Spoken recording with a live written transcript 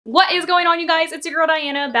What is going on, you guys? It's your girl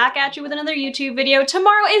Diana, back at you with another YouTube video.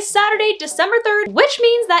 Tomorrow is Saturday, December 3rd, which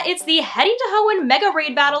means that it's the Heading to Hoenn Mega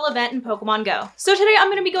Raid Battle event in Pokemon Go. So today I'm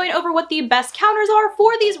going to be going over what the best counters are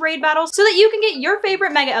for these raid battles so that you can get your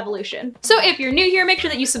favorite Mega Evolution. So if you're new here, make sure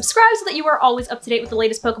that you subscribe so that you are always up to date with the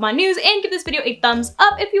latest Pokemon news, and give this video a thumbs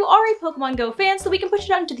up if you are a Pokemon Go fan so we can push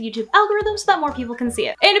it out into the YouTube algorithm so that more people can see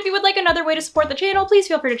it. And if you would like another way to support the channel, please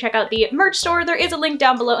feel free to check out the merch store. There is a link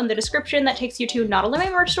down below in the description that takes you to not only my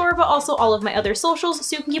merch store, but also all of my other socials,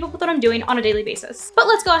 so you can keep up with what I'm doing on a daily basis. But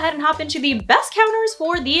let's go ahead and hop into the best counters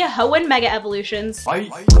for the Hoenn Mega Evolutions.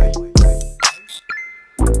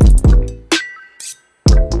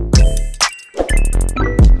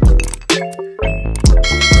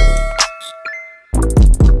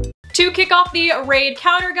 To kick off the raid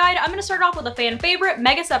counter guide, I'm going to start off with a fan favorite,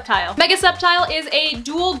 Mega Sceptile. Mega Sceptile is a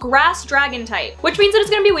dual grass dragon type, which means that it's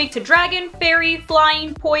going to be weak to dragon, fairy,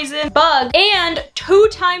 flying, poison, bug, and 2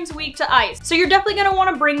 times weak to ice. So you're definitely going to want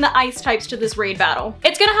to bring the ice types to this raid battle.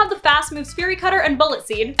 It's going to have the fast moves Fury Cutter and Bullet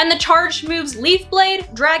Seed, and the charged moves Leaf Blade,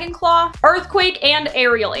 Dragon Claw, Earthquake, and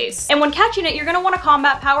Aerial Ace. And when catching it, you're going to want a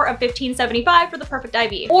combat power of 1575 for the perfect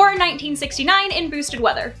IV, or 1969 in boosted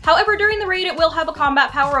weather. However, during the raid, it will have a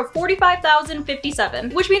combat power of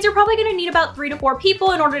 45,057, which means you're probably going to need about 3 to 4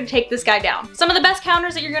 people in order to take this guy down. Some of the best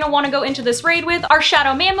counters that you're going to want to go into this raid with are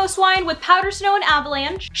Shadow Mamoswine with Powder Snow and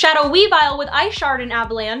Avalanche, Shadow Weavile with Ice Shard and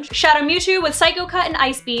Avalanche, Shadow Mewtwo with Psycho Cut and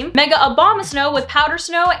Ice Beam, Mega Abomasnow with Powder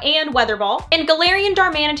Snow and Weather Ball, and Galarian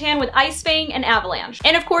Darmanitan with Ice Fang and Avalanche.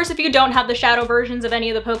 And of course, if you don't have the Shadow versions of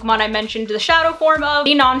any of the Pokemon I mentioned, the Shadow form of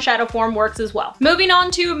the non-Shadow form works as well. Moving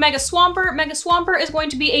on to Mega Swampert. Mega Swampert is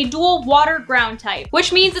going to be a dual water ground type,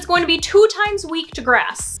 which means it's going to be 2 times weak to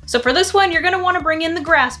grass. So for this one, you're going to want to bring in the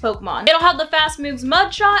grass Pokemon. It'll have the fast moves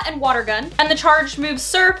Mud Shot and Water Gun, and the charged moves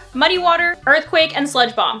Surf, Muddy Water, Earthquake, and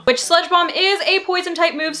Sludge Bomb, which Sludge Bomb is a poison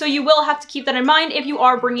type move, so you will have to keep that in mind if you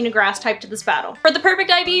are bringing a grass type to this battle. For the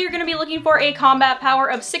perfect IV, you're going to be looking for a combat power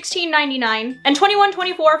of 1699 and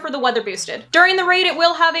 2124 for the weather boosted. During the raid, it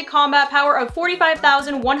will have a combat power of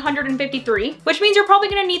 45,153, which means you're probably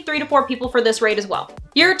going to need 3 to 4 people for this raid as well.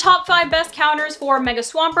 Your top 5 best counters for Mega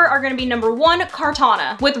Swampert are going to be number 1,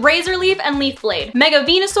 Kartana with Razor Leaf and Leaf Blade, Mega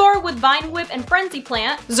Venusaur with Vine Whip and Frenzy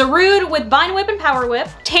Plant, Zarude with Vine Whip and Power Whip,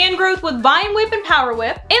 Tangrowth with Vine Whip and Power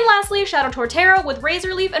Whip, and lastly, Shadow Torterra with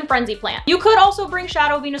Razor Leaf and Frenzy Plant. You could also bring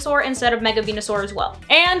Shadow Venusaur instead of Mega Venusaur as well.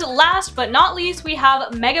 And last but not least, we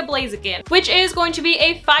have Mega Blaziken, which is going to be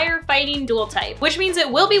a fire fighting dual type, which means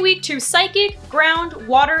it will be weak to Psychic, Ground,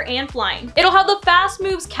 Water, and Flying. It'll have the fast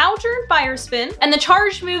moves Counter and Fire Spin, and the charged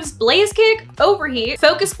moves Blaze Kick, Overheat,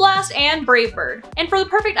 Focus Blast, and Brave Bird. And for the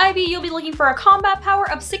perfect IV, you'll be looking for a combat power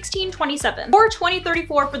of 1627 or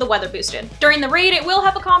 2034 for the weather boosted. During the raid, it will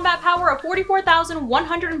have a combat power of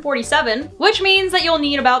 44,147, which means that you'll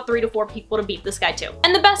need about 3 to 4 people to beat this guy too.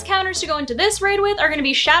 And the best counters to go into this raid with are going to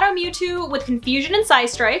be Shadow Mewtwo with Confusion and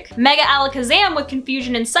Psystrike, Mega Alakazam with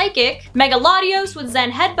Confusion and Psychic, Mega Latios with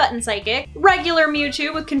Zen Headbutt and Psychic, regular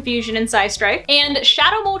Mewtwo with Confusion and Psystrike, and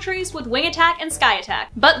Shadow Moltres with Wing Attack and Sky Attack.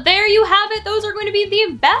 But there you have it. Those are going to be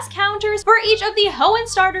the best counters for each of the Hoenn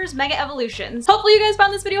starters Mega Evolutions. Hopefully you guys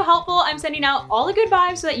found this video helpful. I'm sending out all the good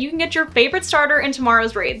vibes so that you can get your favorite starter in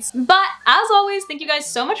tomorrow's raids. But as always, thank you guys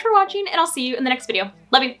so much for watching, and I'll see you in the next video.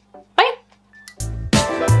 Love you.